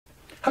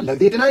Hello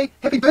there, Danae.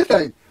 Happy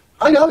birthday.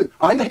 I know,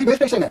 I'm the Happy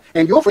Birthday Singer,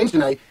 and your friends,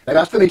 Danae, they've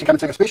asked for me to come and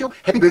sing a special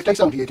Happy Birthday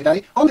song to you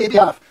today on their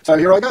behalf. So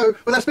here I go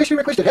with a specially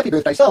requested Happy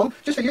Birthday song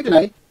just for you,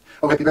 Danae.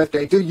 Oh, happy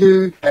birthday to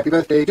you, happy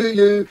birthday to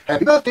you,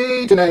 happy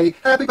birthday, Danae,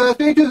 happy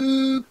birthday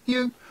to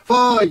you.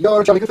 For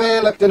you're a jolly good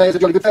fellow, Danae's a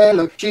jolly good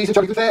fellow, she's a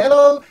jolly good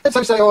fellow, and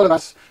so say all of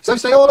us, so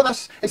say all of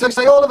us, and so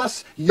say all of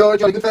us. You're a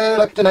jolly good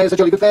fellow, Danae's a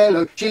jolly good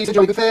fellow, she's a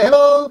jolly good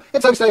fellow,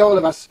 and so say all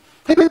of us.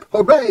 Hip hip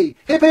hooray,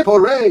 hip hip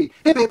hooray,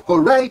 hip hip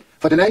hooray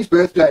for Danae's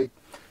birthday.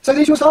 So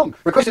there's your song,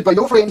 requested by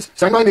your friends,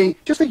 sung by me,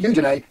 just for you,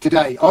 Danae,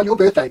 today, on your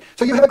birthday.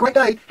 So you have a great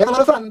day, have a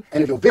lot of fun,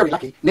 and if you're very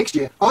lucky, next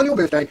year, on your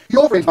birthday,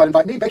 your friends might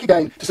invite me back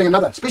again to sing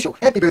another special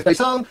Happy Birthday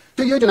song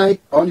to you, Danae,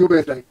 on your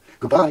birthday.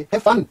 Goodbye,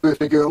 have fun,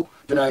 birthday girl.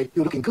 Danae,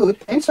 you're looking good,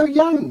 and so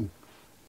young.